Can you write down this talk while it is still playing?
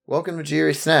Welcome to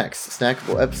GRE Snacks,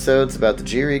 snackable episodes about the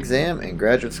GRE exam and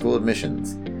graduate school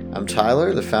admissions. I'm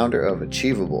Tyler, the founder of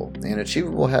Achievable, and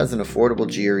Achievable has an affordable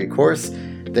GRE course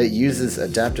that uses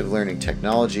adaptive learning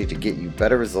technology to get you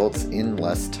better results in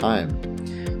less time.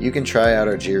 You can try out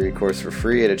our GRE course for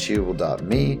free at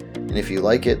achievable.me, and if you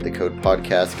like it, the code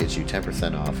podcast gets you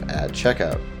 10% off at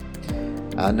checkout.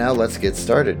 Now let's get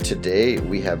started. Today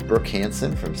we have Brooke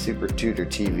Hansen from Super Tutor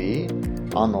TV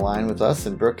on the line with us.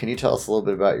 And Brooke, can you tell us a little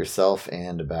bit about yourself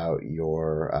and about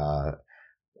your,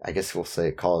 I guess we'll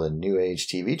call it a new age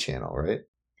TV channel, right?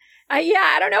 I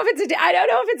don't know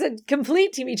if it's a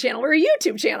complete TV channel. We're a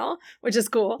YouTube channel, which is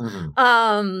cool.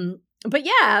 Mm-hmm. But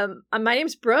yeah, my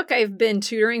name's Brooke. I've been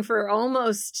tutoring for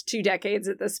almost 2 decades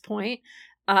at this point.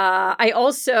 I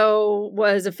also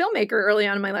was a filmmaker early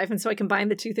on in my life, and so I combined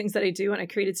the two things that I do, and I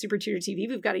created Super Tutor TV.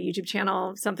 We've got a YouTube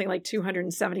channel, something like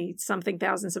 270-something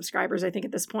thousand subscribers, I think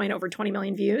at this point, over 20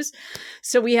 million views.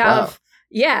 So we have,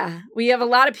 we have a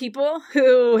lot of people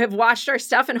who have watched our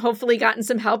stuff and hopefully gotten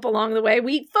some help along the way.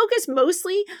 We focus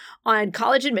mostly on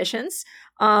college admissions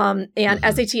and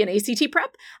SAT and ACT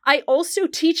prep. I also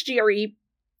teach GRE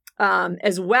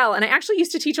as well. And I actually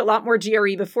used to teach a lot more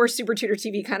GRE before Super Tutor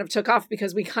TV kind of took off,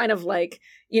 because we kind of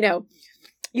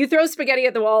you throw spaghetti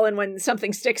at the wall and when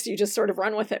something sticks, you just sort of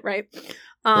run with it, right?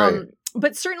 Right.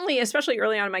 But certainly, especially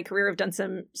early on in my career, I've done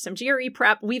some GRE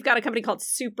prep. We've got a company called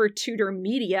Super Tutor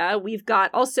Media. We've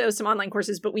got also some online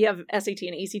courses, but we have SAT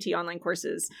and ACT online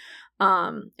courses.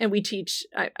 And we teach,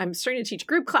 I'm starting to teach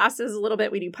group classes a little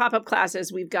bit. We do pop-up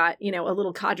classes. We've got, a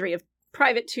little cadre of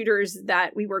private tutors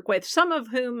that we work with, some of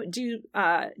whom do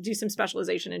some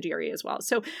specialization in GRE as well.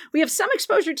 So we have some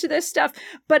exposure to this stuff.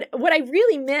 But what I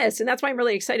really miss, and that's why I'm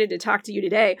really excited to talk to you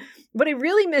today, what I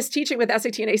really miss teaching with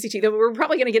SAT and ACT, though we're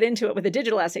probably going to get into it with the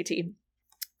digital SAT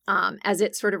as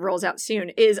it sort of rolls out soon,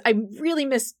 is I really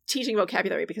miss teaching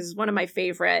vocabulary, because one of my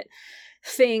favorite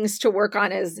things to work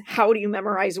on is how do you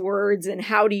memorize words and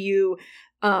how do you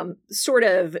sort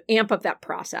of amp up that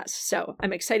process. So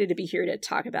I'm excited to be here to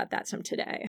talk about that some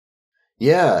today.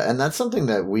 Yeah, and that's something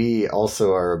that we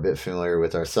also are a bit familiar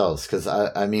with ourselves, because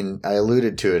I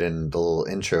alluded to it in the little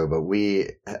intro, but we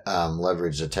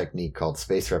leveraged a technique called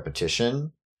spaced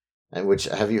repetition, and which,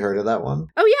 have you heard of that one?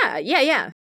 Oh, yeah.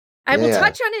 I will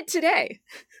touch on it today.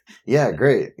 Yeah,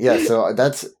 great. Yeah, so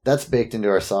that's baked into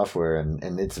our software,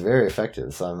 and it's very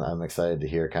effective. So I'm excited to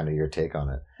hear kind of your take on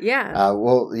it. Yeah.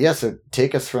 So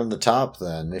take us from the top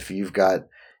then, if you've got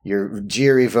your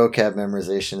GRE vocab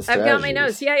memorization strategies. I've got my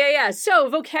notes. Yeah. So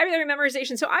vocabulary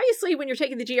memorization. So obviously when you're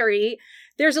taking the GRE,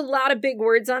 there's a lot of big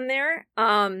words on there.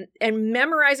 And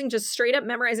just straight up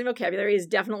memorizing vocabulary is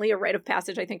definitely a rite of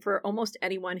passage, I think, for almost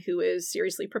anyone who is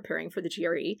seriously preparing for the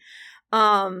GRE.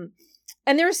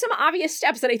 And there are some obvious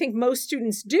steps that I think most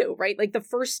students do, right? Like the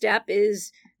first step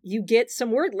is you get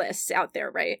some word lists out there,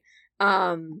 right?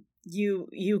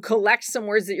 You collect some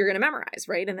words that you're going to memorize,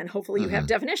 right? And then hopefully you have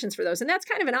definitions for those. And that's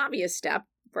kind of an obvious step,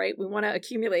 right? We want to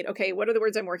accumulate, okay, what are the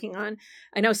words I'm working on?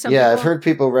 I know some people... I've heard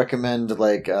people recommend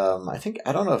I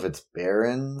don't know if it's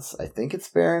Barron's. I think it's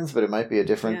Barron's, but it might be a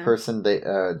different person,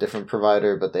 different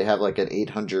provider, but they have like an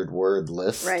 800 word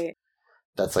list. Right.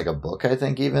 That's like a book, I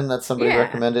think, even that somebody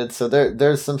recommended. So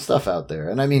there's some stuff out there.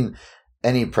 And I mean,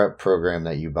 any prep program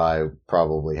that you buy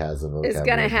probably has a vocabulary. It's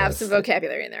going to have some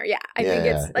vocabulary in there. Yeah. I think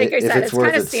it's, like I said, it's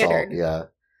kind of standard.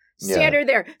 Standard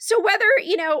there. So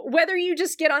whether you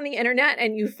just get on the internet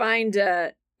and you find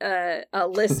a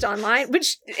list online,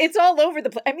 which it's all over the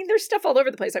place. I mean, there's stuff all over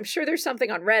the place. I'm sure there's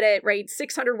something on Reddit, right?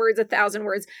 600 words, 1,000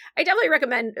 words. I definitely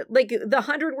recommend, like, the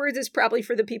 100 words is probably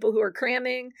for the people who are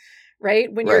cramming.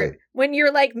 Right? When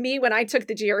you're like me, when I took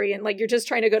the GRE and like, you're just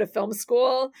trying to go to film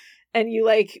school and you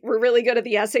were really good at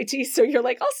the SAT. So you're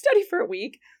like, I'll study for a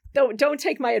week. Don't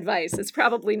take my advice. It's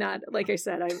probably not, like I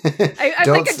said, I'm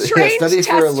like a trained test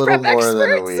prep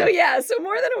expert. So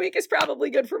more than a week is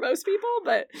probably good for most people,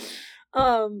 but,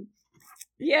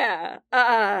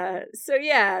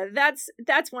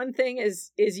 that's one thing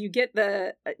is you get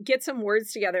some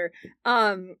words together.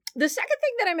 The second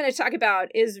thing that I'm going to talk about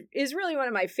is really one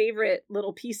of my favorite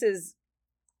little pieces.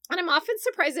 And I'm often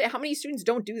surprised at how many students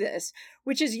don't do this,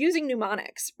 which is using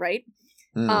mnemonics, right?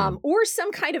 Or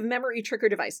some kind of memory trick or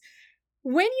device.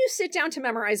 When you sit down to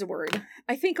memorize a word,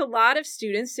 I think a lot of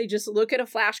students, they just look at a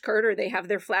flashcard, or they have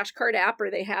their flashcard app, or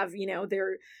they have,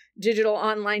 their digital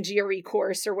online GRE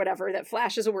course or whatever that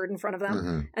flashes a word in front of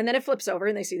them. And then it flips over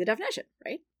and they see the definition,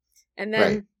 right? And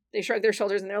then they shrug their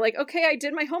shoulders and they're like, okay, I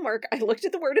did my homework. I looked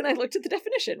at the word and I looked at the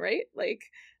definition, right? Like,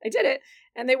 I did it.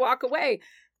 And they walk away.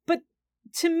 But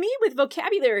to me, with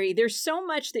vocabulary, there's so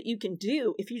much that you can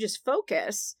do if you just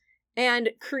focus and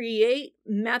create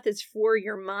methods for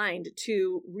your mind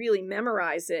to really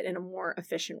memorize it in a more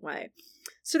efficient way.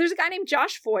 So there's a guy named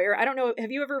Josh Foer. I don't know.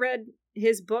 Have you ever read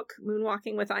his book,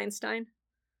 Moonwalking with Einstein?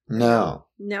 No.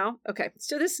 No? Okay.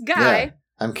 So this guy... Yeah,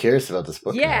 I'm curious about this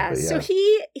book. Yeah, now, so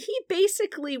he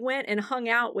basically went and hung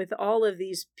out with all of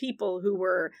these people who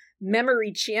were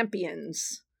memory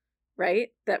champions, right?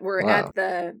 That were at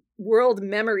the World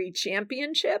Memory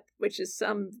Championship, which is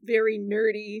some very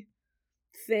nerdy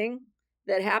thing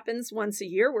that happens once a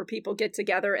year where people get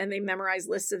together and they memorize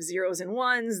lists of zeros and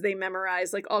ones. They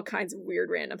memorize like all kinds of weird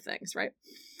random things, right?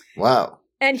 Wow.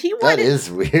 And he wanted... That is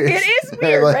weird. It is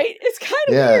weird, right? It's kind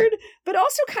of weird, but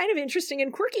also kind of interesting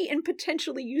and quirky and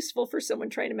potentially useful for someone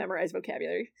trying to memorize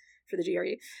vocabulary for the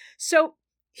GRE. So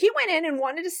he went in and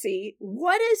wanted to see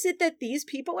what is it that these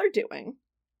people are doing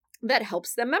that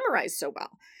helps them memorize so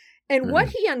well. And what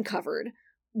he uncovered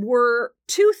were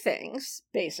two things,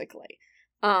 basically,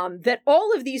 that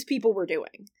all of these people were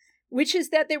doing, which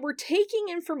is that they were taking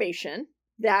information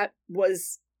that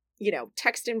was,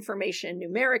 text information,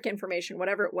 numeric information,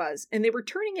 whatever it was, and they were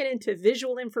turning it into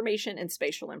visual information and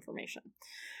spatial information.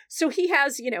 So he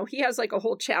has like a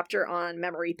whole chapter on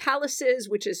memory palaces,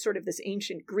 which is sort of this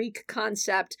ancient Greek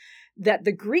concept that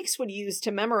the Greeks would use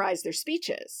to memorize their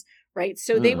speeches, right?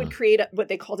 So they would create what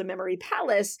they called a memory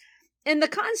palace. And the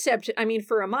concept,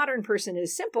 for a modern person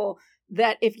is simple,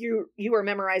 that if you are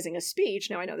memorizing a speech,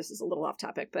 now I know this is a little off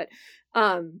topic, but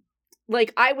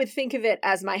I would think of it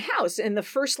as my house. In the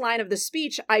first line of the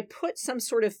speech, I put some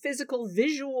sort of physical,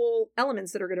 visual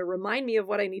elements that are going to remind me of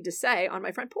what I need to say on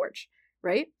my front porch,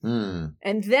 right?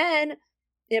 And then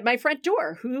at my front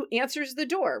door, who answers the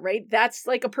door, right? That's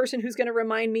like a person who's going to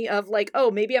remind me of like,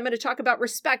 oh, maybe I'm going to talk about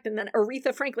respect. And then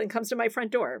Aretha Franklin comes to my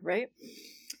front door, right?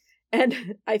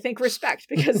 And I think respect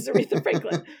because it's Aretha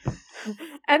Franklin.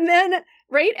 And then,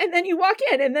 right? And then you walk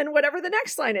in, and then whatever the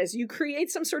next line is, you create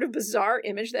some sort of bizarre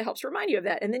image that helps remind you of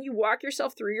that. And then you walk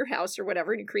yourself through your house or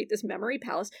whatever, and you create this memory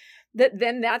palace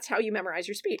that's how you memorize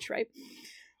your speech, right?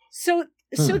 So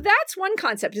that's one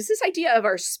concept, is this idea of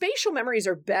our spatial memories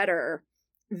are better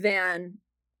than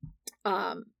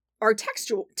our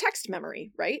text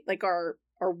memory, right? Like our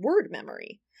word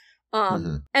memory.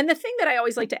 And the thing that I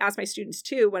always like to ask my students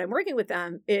too, when I'm working with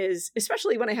them is,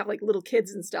 especially when I have like little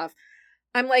kids and stuff,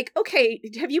 I'm like, okay,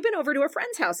 have you been over to a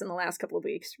friend's house in the last couple of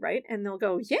weeks? Right. And they'll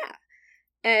go, yeah.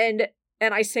 And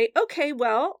I say, okay,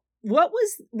 well, what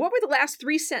were the last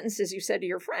 3 sentences you said to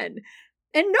your friend?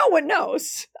 And no one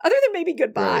knows, other than maybe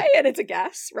goodbye. Right. And it's a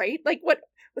guess, right? Like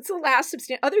what's the last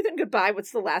other than goodbye,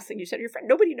 what's the last thing you said to your friend?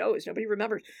 Nobody knows. Nobody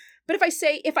remembers. But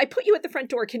if I put you at the front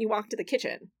door, can you walk to the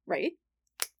kitchen? Right.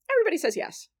 Everybody says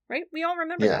yes, right? We all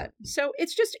remember that. So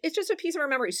it's just a piece of our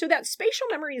memory. So that spatial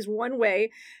memory is one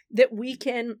way that we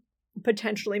can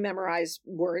potentially memorize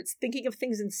words, thinking of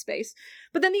things in space.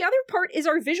 But then the other part is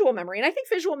our visual memory. And I think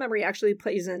visual memory actually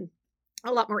plays in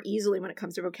a lot more easily when it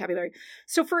comes to vocabulary.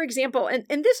 So for example, and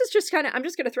this is just I'm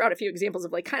just going to throw out a few examples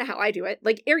of like kind of how I do it,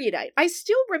 like erudite. I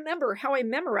still remember how I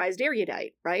memorized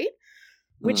erudite, right?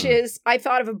 Which is, I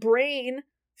thought of a brain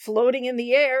floating in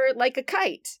the air like a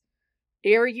kite.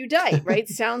 Erudite, right?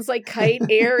 Sounds like kite.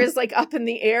 Air is like up in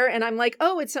the air. And I'm like,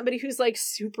 oh, it's somebody who's like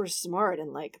super smart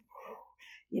and like,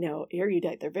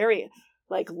 erudite. They're very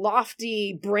like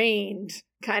lofty brained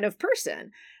kind of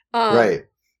person. Right.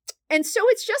 And so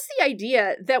it's just the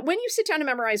idea that when you sit down to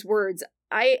memorize words,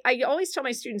 I always tell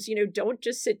my students, don't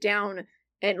just sit down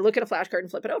and look at a flashcard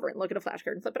and flip it over and look at a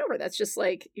flashcard and flip it over. That's just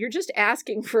like, you're just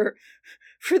asking for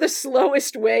the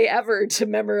slowest way ever to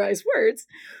memorize words.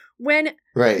 When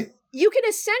you can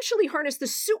essentially harness the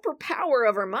superpower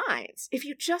of our minds if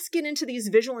you just get into these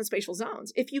visual and spatial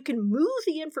zones. If you can move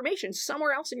the information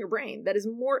somewhere else in your brain that is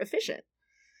more efficient,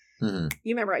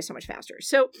 you memorize so much faster.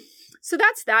 So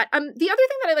that's that. The other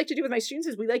thing that I like to do with my students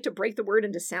is we like to break the word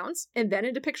into sounds and then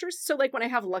into pictures. So like when I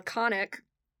have laconic,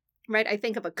 right, I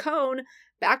think of a cone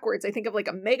backwards. I think of like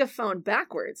a megaphone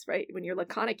backwards, right? When you're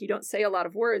laconic, you don't say a lot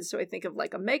of words. So I think of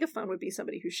like a megaphone would be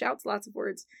somebody who shouts lots of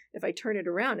words. If I turn it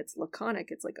around, it's laconic.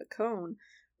 It's like a cone,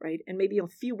 right? And maybe a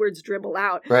few words dribble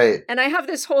out. Right. And I have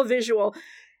this whole visual.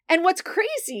 And what's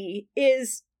crazy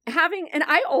is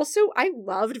I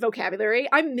loved vocabulary.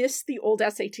 I miss the old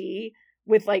SAT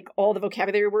with like all the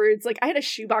vocabulary words. Like I had a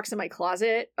shoebox in my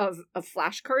closet of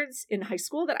flashcards in high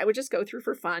school that I would just go through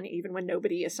for fun, even when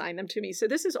nobody assigned them to me. So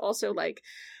this is also like,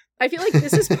 I feel like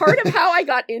this is part of how I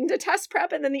got into test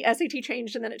prep, and then the SAT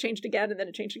changed, and then it changed again, and then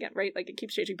it changed again, right? Like it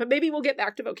keeps changing, but maybe we'll get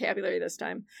back to vocabulary this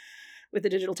time with the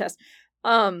digital test.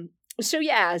 So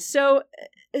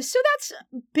that's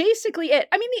basically it.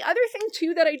 I mean, the other thing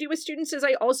too that I do with students is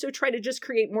I also try to just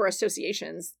create more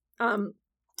associations.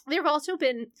 There have also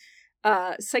been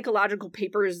psychological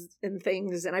papers and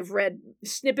things, and I've read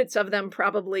snippets of them,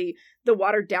 probably the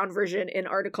watered down version in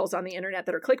articles on the internet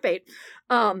that are clickbait.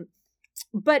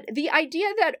 But the idea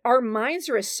that our minds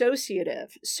are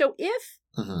associative. So if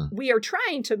we are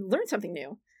trying to learn something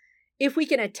new, if we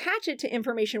can attach it to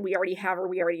information we already have or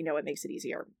we already know, it makes it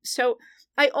easier. So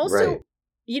I also,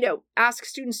 ask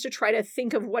students to try to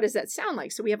think of what does that sound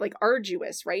like. So we have like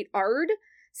arduous, right? Ard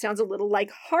sounds a little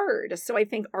like hard. So I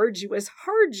think arduous,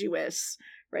 harduous,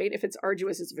 right? If it's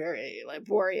arduous, it's very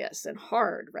laborious and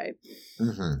hard, right?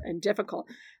 And difficult.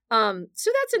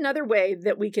 So that's another way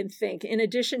that we can think, in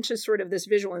addition to sort of this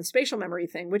visual and spatial memory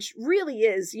thing, which really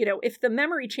is, if the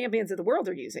memory champions of the world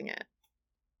are using it,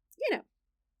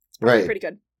 it's probably pretty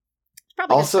good. It's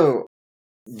probably also,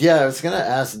 yeah, I was going to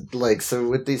ask, so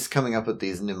with these coming up with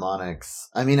these mnemonics,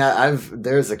 I mean,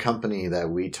 there's a company that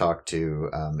we talked to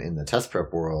in the test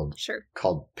prep world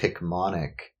called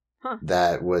Picmonic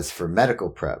that was for medical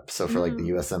prep. So for like the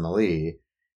USMLE.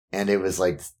 And it was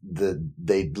like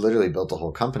they literally built a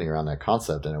whole company around that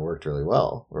concept, and it worked really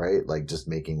well, right? Like just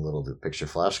making little picture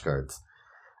flashcards.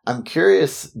 I'm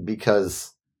curious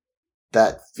because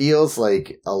that feels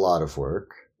like a lot of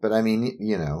work, but I mean,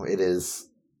 it is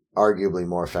arguably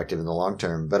more effective in the long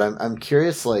term. But I'm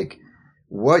curious,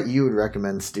 what you would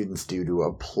recommend students do to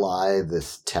apply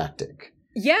this tactic.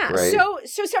 Yeah. Right?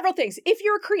 So several things. If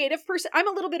you're a creative person, I'm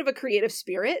a little bit of a creative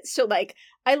spirit. So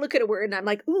I look at a word and I'm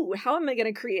like, ooh, how am I going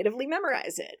to creatively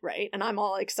memorize it? Right. And I'm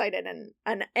all excited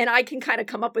and I can kind of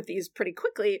come up with these pretty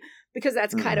quickly because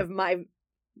that's kind of my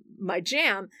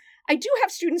jam. I do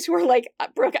have students who are like,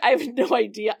 Brooke, I have no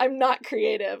idea. I'm not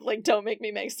creative. Don't make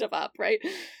me make stuff up. Right.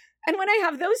 And when I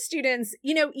have those students,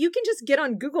 you can just get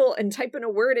on Google and type in a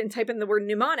word and type in the word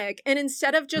mnemonic. And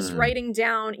instead of just writing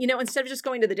down, instead of just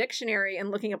going to the dictionary and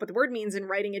looking up what the word means and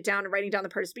writing it down and writing down the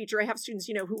part of speech, or I have students,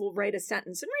 who will write a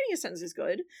sentence, and writing a sentence is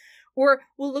good, or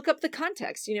will look up the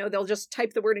context. They'll just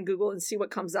type the word in Google and see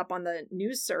what comes up on the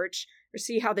news search or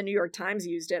see how the New York Times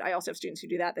used it. I also have students who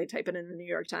do that. They type it in the New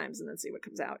York Times and then see what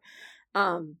comes out,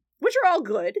 which are all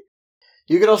good.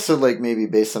 You could also maybe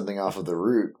base something off of the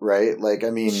root, right?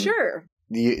 Sure.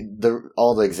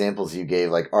 All the examples you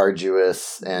gave,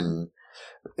 arduous, and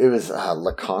it was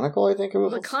laconical, I think it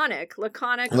was. Laconic,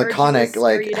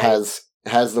 arduous,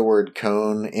 has the word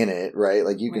cone in it, right?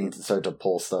 You can start to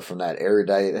pull stuff from that.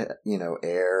 Erudite,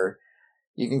 air.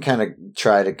 You can kind of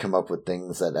try to come up with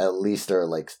things that at least are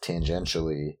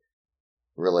tangentially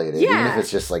related, even if it's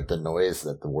just the noise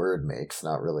that the word makes,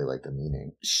 not really the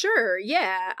meaning. Sure,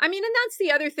 yeah. I mean, and that's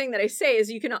the other thing that I say is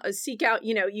you can seek out,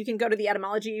 you can go to the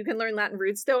etymology, you can learn Latin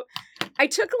roots. Though I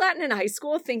took Latin in high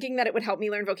school thinking that it would help me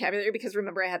learn vocabulary because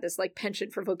remember I had this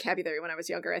penchant for vocabulary when I was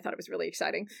younger. I thought it was really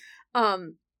exciting.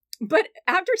 But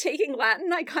after taking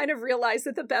Latin, I kind of realized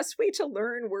that the best way to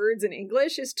learn words in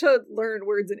English is to learn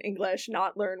words in English,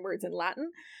 not learn words in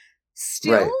Latin.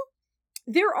 Still,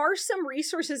 there are some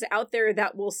resources out there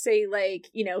that will say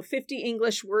 50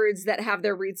 English words that have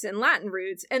their roots in Latin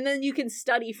roots, and then you can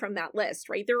study from that list,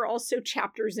 right? There are also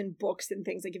chapters in books and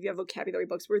things, if you have vocabulary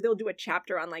books where they'll do a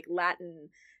chapter on Latin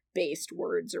based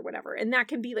words or whatever, and that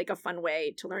can be a fun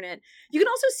way to learn it. You can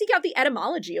also seek out the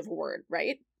etymology of a word,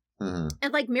 right?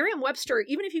 And Merriam-Webster,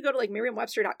 even if you go to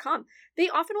merriam-webster.com, they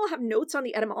often will have notes on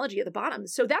the etymology at the bottom.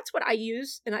 So that's what I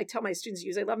use. And I tell my students to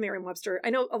use. I love Merriam-Webster. I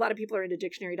know a lot of people are into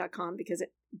dictionary.com because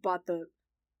it bought the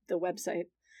website.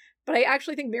 But I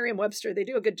actually think Merriam-Webster, they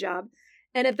do a good job.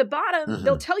 And at the bottom,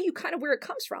 they'll tell you kind of where it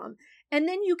comes from. And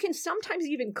then you can sometimes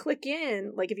even click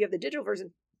in, if you have the digital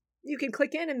version, you can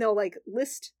click in and they'll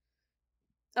list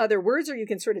other words, or you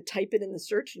can sort of type it in the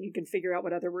search and you can figure out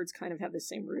what other words kind of have the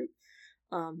same root.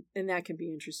 And that can be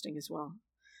interesting as well.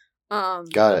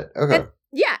 Got it. Okay. And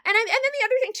then the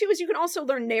other thing too is you can also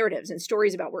learn narratives and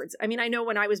stories about words. I mean, I know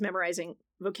when I was memorizing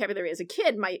vocabulary as a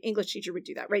kid, my English teacher would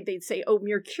do that, right? They'd say, oh,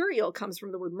 mercurial comes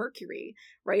from the word mercury,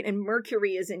 right? And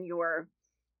mercury is in your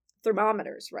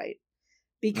thermometers, right?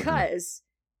 Because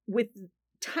with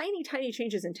tiny, tiny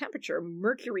changes in temperature,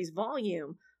 mercury's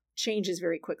volume changes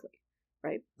very quickly,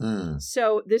 right?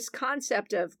 So this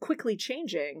concept of quickly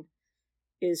changing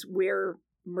is where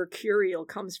mercurial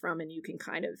comes from, and you can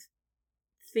kind of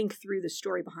think through the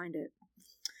story behind it.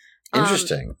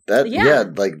 Interesting.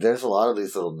 There's a lot of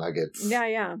these little nuggets.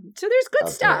 Yeah. So there's good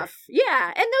stuff. There. Yeah,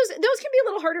 and those can be a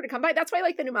little harder to come by. That's why I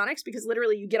like the mnemonics, because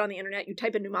literally you get on the internet, you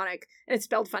type in mnemonic, and it's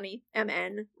spelled funny,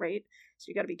 MN, right? So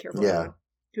you got to be careful. Yeah.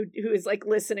 Who is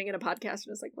listening in a podcast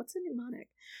and is like, what's a mnemonic?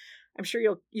 I'm sure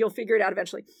you'll figure it out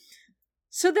eventually.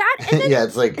 So that, and then, yeah,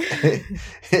 it's like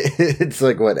it's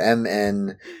like what,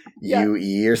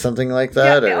 MNUE or something like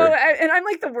that. Yeah, or... and I'm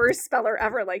like the worst speller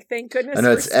ever. Like, thank goodness I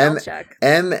know for it's spell check.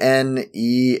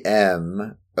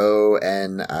 MNEMONIC.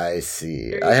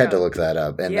 I had to look that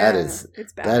up, and that is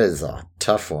a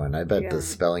tough one. I bet the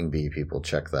spelling bee people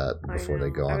check that before they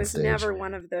go on stage. I was never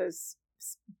one of those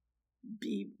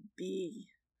B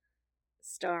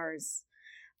stars.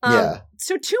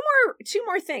 So two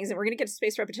more things, and we're going to get to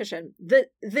spaced repetition. The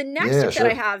next tip that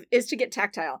I have is to get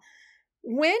tactile.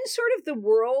 When sort of the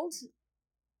world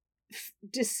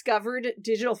discovered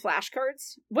digital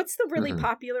flashcards, what's the really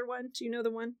popular one? Do you know the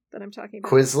one that I'm talking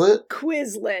about?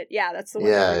 Quizlet. Yeah, that's the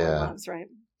one that everyone loves, right?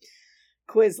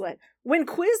 Quizlet. When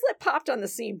Quizlet popped on the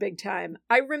scene big time,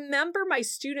 I remember my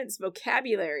students'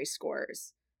 vocabulary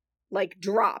scores like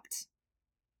dropped.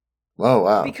 Oh,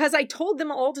 wow. Because I told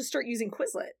them all to start using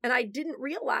Quizlet. And I didn't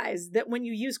realize that when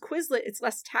you use Quizlet, it's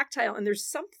less tactile. And there's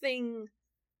something,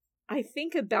 I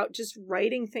think, about just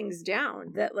writing things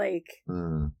down that, like,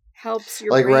 helps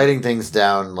your like brain. Writing things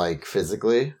down, like,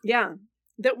 physically? Yeah.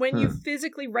 That when you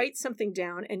physically write something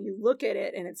down and you look at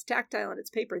it and it's tactile and it's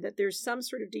paper, that there's some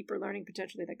sort of deeper learning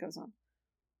potentially that goes on.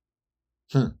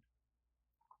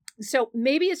 So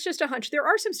maybe it's just a hunch. There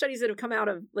are some studies that have come out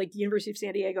of, like, University of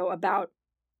San Diego about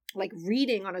like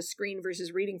reading on a screen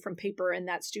versus reading from paper, and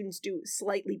that students do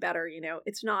slightly better. You know,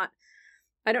 it's not,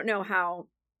 I don't know how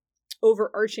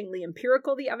overarchingly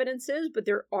empirical the evidence is, but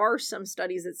there are some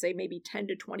studies that say maybe 10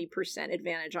 to 20%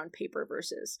 advantage on paper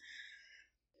versus.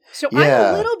 So I'm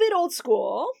a little bit old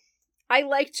school. I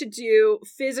like to do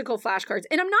physical flashcards,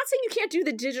 and I'm not saying you can't do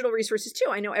the digital resources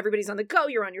too. I know everybody's on the go.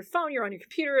 You're on your phone, you're on your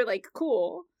computer, like,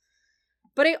 cool.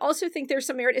 But I also think there's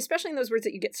some merit, especially in those words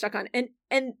that you get stuck on. And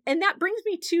that brings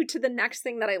me to the next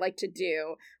thing that I like to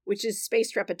do, which is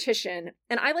spaced repetition.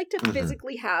 And I like to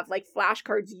physically have like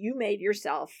flashcards you made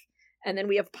yourself. And then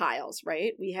we have piles,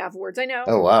 right? We have words I know.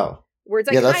 Oh, wow. Words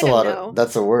I kind of know.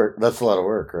 That's a lot of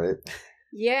work, right?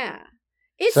 Yeah.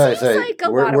 It seems like a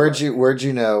lot of work. Words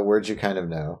you know, words you kind of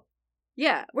know.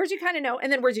 Yeah. Words you kind of know,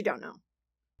 and then words you don't know.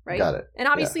 Right? Got it. And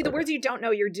obviously the words you don't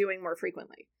know, you're doing more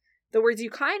frequently. The words you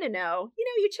kind of know,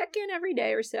 you check in every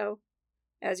day or so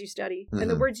as you study. And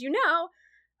the words you know,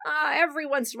 every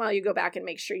once in a while you go back and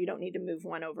make sure you don't need to move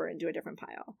one over and do a different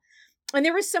pile. And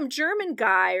there was some German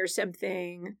guy or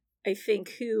something, I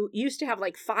think, who used to have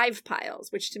like 5 piles,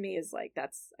 which to me is like, I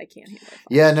can't handle it.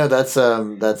 Yeah, no, that's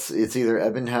it's either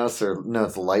Ebbinghaus or, no,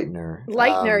 it's Leitner.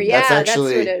 Leitner, that's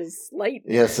what it is. Leitner.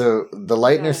 Yeah, so the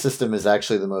Leitner system is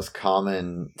actually the most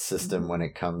common system when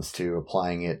it comes to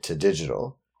applying it to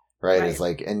digital. Right. It's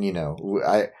like, and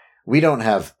we don't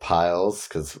have piles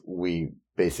because we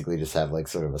basically just have like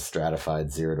sort of a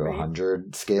stratified 0 to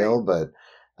 100 scale. But,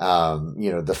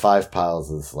 the 5 piles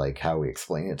is like how we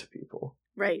explain it to people.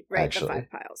 Right. Actually. The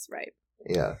 5 piles. Right.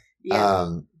 Yeah.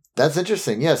 That's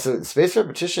interesting. Yeah. So spaced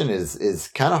repetition is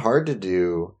kind of hard to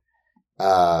do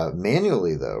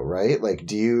manually though, right? Like,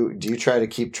 do you try to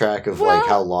keep track of like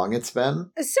how long it's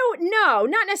been? So no,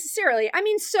 not necessarily. I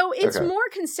mean, so it's more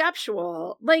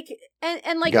conceptual, like,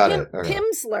 and like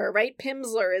Pimsleur, right?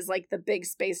 Pimsleur is like the big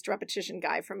spaced repetition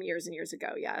guy from years and years ago.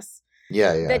 Yes.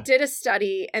 Yeah. That did a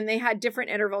study, and they had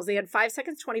different intervals. They had 5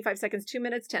 seconds, 25 seconds, 2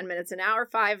 minutes, 10 minutes, an hour,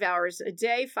 5 hours, a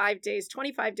day, 5 days,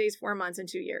 25 days, 4 months, and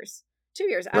 2 years. 2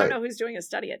 years. I don't know who's doing a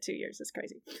study at 2 years. It's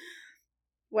crazy.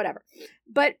 Whatever.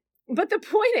 But the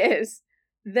point is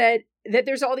that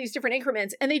there's all these different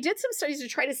increments, and they did some studies to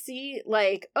try to see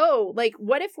like,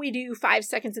 what if we do 5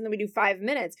 seconds and then we do 5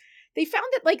 minutes? They found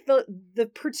that like the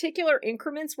particular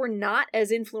increments were not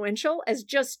as influential as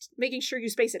just making sure you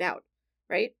space it out,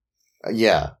 right?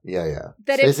 Yeah.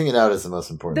 Spacing it out is the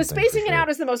most important. The spacing it out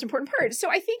is the most important part.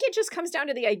 So I think it just comes down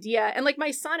to the idea, and like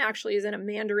my son actually is in a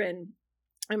Mandarin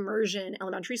immersion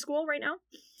elementary school right now.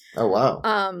 Oh,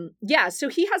 wow. Yeah, so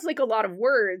he has like a lot of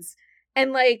words,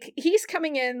 and like he's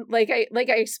coming in, like I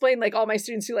explained, like all my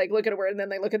students who like look at a word and then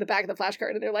they look at the back of the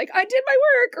flashcard and they're like, I did my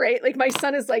work, right? Like my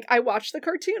son is like, I watched the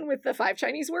cartoon with the 5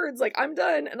 Chinese words, like I'm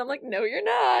done. And I'm like, no, you're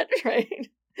not, right?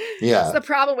 Yeah. That's the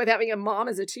problem with having a mom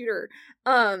as a tutor.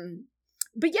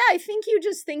 But yeah, I think you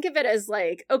just think of it as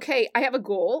like, okay, I have a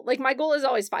goal. Like my goal is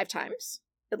always 5 times,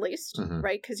 at least,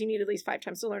 right? Because you need at least 5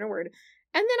 times to learn a word.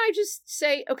 And then I just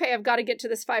say, okay, I've got to get to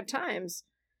this 5 times.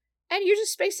 And you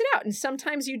just space it out. And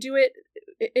sometimes you do it.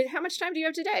 How much time do you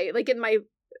have today? Like in my,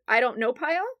 I don't know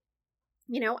pile,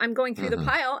 I'm going through the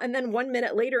pile. And then 1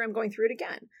 minute later, I'm going through it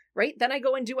again, right? Then I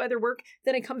go and do other work.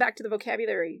 Then I come back to the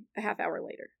vocabulary a half hour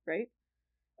later, right?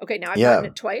 Okay, now I've gotten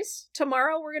it twice.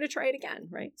 Tomorrow, we're going to try it again,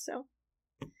 right? So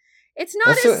it's not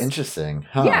That's so interesting.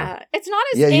 Huh? Yeah, it's not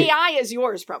as AI as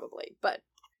yours, probably, but.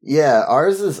 Yeah,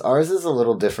 ours is a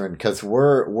little different because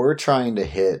we're trying to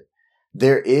hit.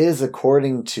 There is,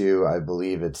 according to, I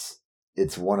believe it's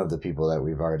one of the people that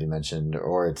we've already mentioned,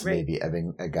 or it's Right. maybe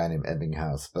a guy named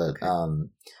Ebbinghaus, but Okay.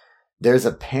 there's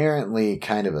apparently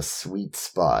kind of a sweet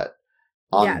spot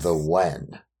on Yes. the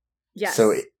when. Yes.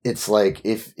 So it's like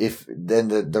if then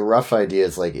the rough idea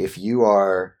is like if you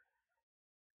are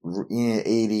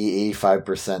 80,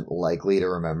 85% likely to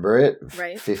remember it,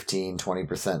 Right. 15,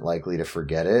 20% likely to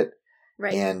forget it.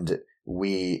 Right. And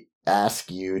we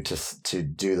ask you to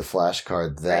do the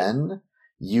flashcard then,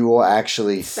 you will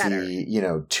actually see,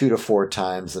 2 to 4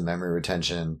 times the memory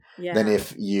retention than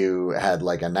if you had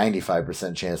like a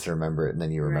 95% chance to remember it and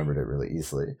then you remembered it really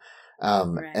easily.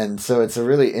 And so it's a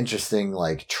really interesting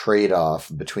like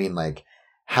trade-off between like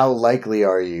how likely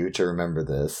are you to remember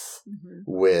this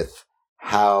with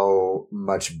how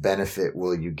much benefit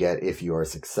will you get if you are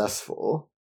successful?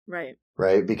 Right?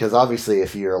 Because obviously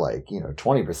if you're like,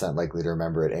 20% likely to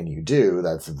remember it and you do,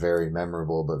 that's very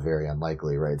memorable but very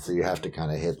unlikely, right? So you have to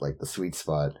kind of hit like the sweet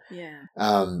spot. Yeah.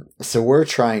 So we're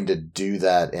trying to do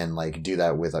that and like do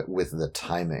that with the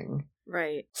timing.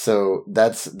 Right. So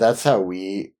that's how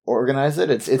we organize it.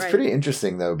 It's pretty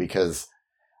interesting though, because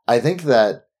I think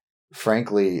that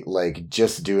frankly, like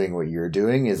just doing what you're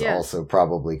doing is also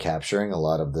probably capturing a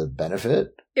lot of the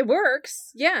benefit. It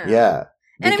works. Yeah. Yeah.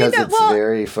 Because and it's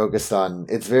very focused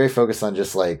on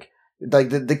just like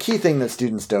the key thing that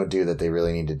students don't do that they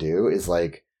really need to do is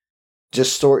like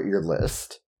just sort your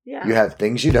list. Yeah. You have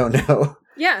things you don't know.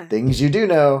 Yeah. Things you do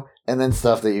know, and then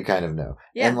stuff that you kind of know.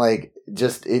 Yeah. And like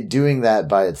just doing that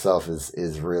by itself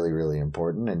is really, really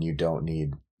important, and you don't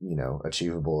need,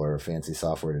 Achievable or fancy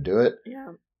software to do it.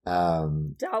 Yeah.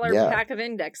 $1 pack of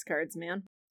index cards, man.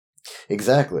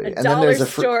 Exactly. And then there's a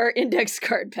store index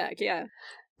card pack, yeah.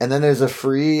 And then there's a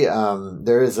free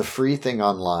there is a free thing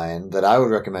online that I would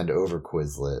recommend over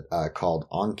Quizlet called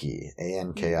Anki,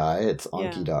 Anki. It's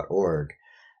anki.org.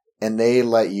 And they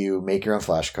let you make your own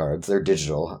flashcards. They're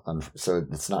digital, so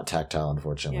it's not tactile,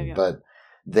 unfortunately. But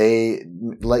they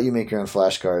let you make your own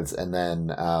flashcards, and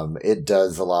then it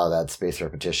does a lot of that spaced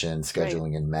repetition,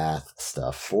 scheduling, and math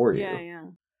stuff for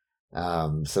you.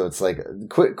 So it's like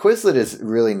Quizlet is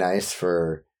really nice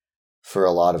for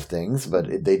a lot of things,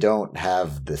 but they don't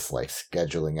have this like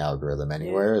scheduling algorithm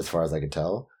anywhere, as far as I could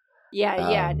tell.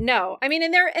 No. I mean,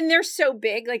 and they're so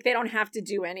big, like they don't have to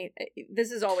do any.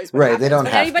 This is always what right. happens. They don't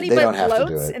when have anybody they but don't have floats,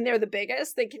 to do it. and they're the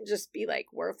biggest. They can just be like,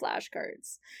 we're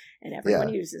flashcards, and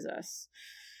everyone uses us.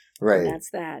 Right. And that's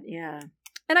that. Yeah.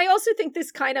 And I also think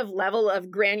this kind of level of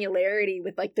granularity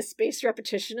with like the spaced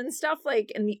repetition and stuff,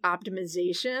 like, and the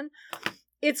optimization,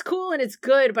 it's cool and it's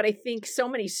good. But I think so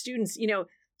many students,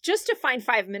 just to find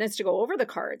 5 minutes to go over the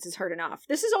cards is hard enough.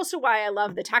 This is also why I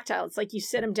love the tactile. It's like you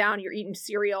sit them down, you're eating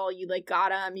cereal, you like got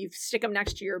them, you stick them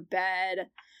next to your bed.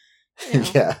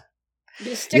 Yeah.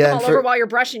 You stick them all over while you're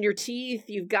brushing your teeth.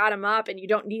 You've got them up and you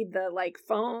don't need the like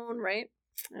phone, right?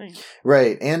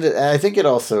 Right. And I think it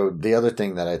also, the other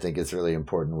thing that I think is really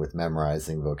important with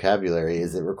memorizing vocabulary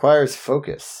is it requires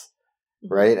focus.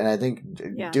 Right. And I think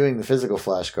doing the physical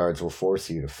flashcards will force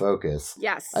you to focus.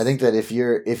 Yes. I think that if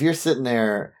you're sitting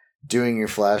there doing your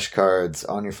flashcards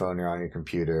on your phone or on your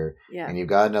computer and you've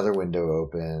got another window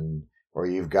open, or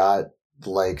you've got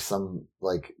like some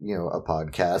like, a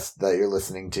podcast that you're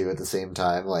listening to at the same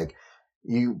time, like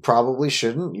you probably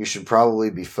shouldn't. You should probably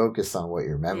be focused on what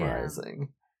you're memorizing.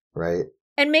 Right.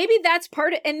 And maybe that's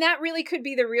part of, and that really could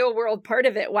be the real world part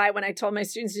of it. Why, when I told my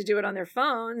students to do it on their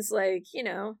phones, like,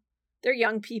 they're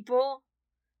young people.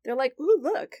 They're like, ooh,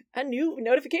 look, a new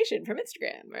notification from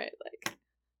Instagram, right? Like,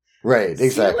 right,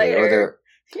 exactly. Or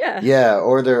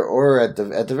or at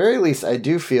the very least, I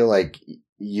do feel like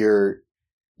your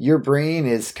brain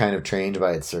is kind of trained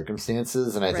by its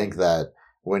circumstances, and I think that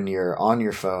when you're on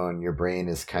your phone, your brain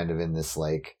is kind of in this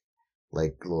like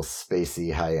little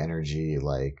spacey, high energy,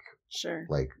 like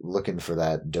looking for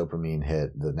that dopamine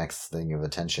hit, the next thing of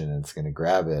attention, and it's going to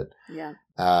grab it. Yeah.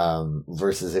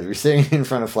 Versus if you're sitting in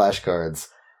front of flashcards,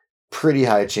 pretty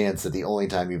high chance that the only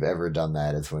time you've ever done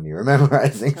that is when you're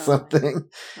memorizing something.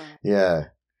 Yeah.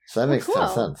 So that makes a ton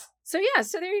of sense. So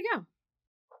so there you go.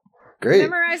 Great.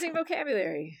 Memorizing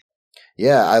vocabulary.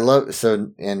 Yeah, I love,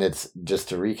 and it's, just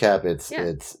to recap,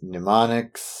 it's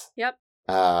mnemonics. Yep.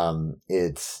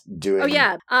 It's doing.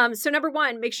 So number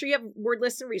 1, make sure you have word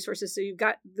lists and resources, so you've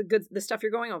got the stuff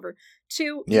you're going over.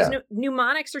 2,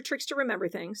 mnemonics are tricks to remember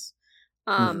things.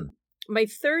 My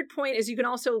third point is you can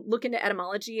also look into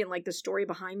etymology and like the story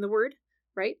behind the word,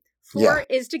 right? 4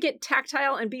 is to get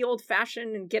tactile and be old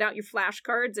fashioned and get out your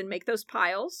flashcards and make those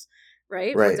piles,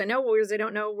 right? Right. Words I know, words I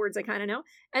don't know, words I kind of know.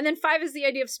 And then 5 is the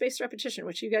idea of spaced repetition,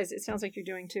 which you guys, it sounds like you're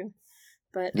doing too.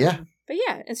 But Yeah. But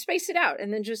yeah, and space it out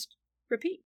and then just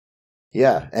repeat.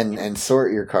 Yeah, and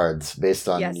sort your cards based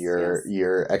on Yes,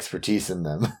 your expertise in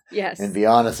them. Yes. And be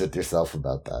honest with yourself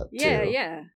about that, Yeah, too.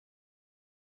 yeah.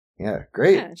 Yeah,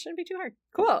 great. Yeah, it shouldn't be too hard.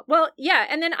 Cool. Well, yeah,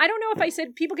 and then I don't know if I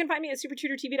said people can find me at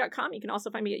supertutortv.com. You can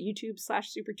also find me at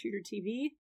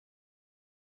YouTube/supertutortv.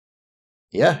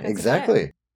 Yeah, That's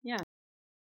exactly. Yeah.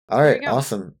 All There right, you go.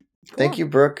 awesome. Cool. Thank you,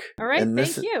 Brooke. All right, And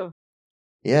thank you.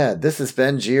 Yeah, this has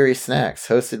been GRE Snacks,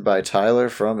 hosted by Tyler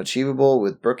from Achievable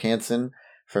with Brooke Hansen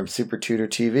from Super Tutor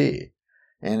TV.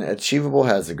 And Achievable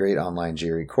has a great online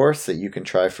GRE course that you can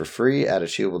try for free at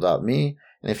achievable.me.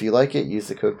 And if you like it, use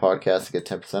the code podcast to get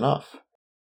 10% off.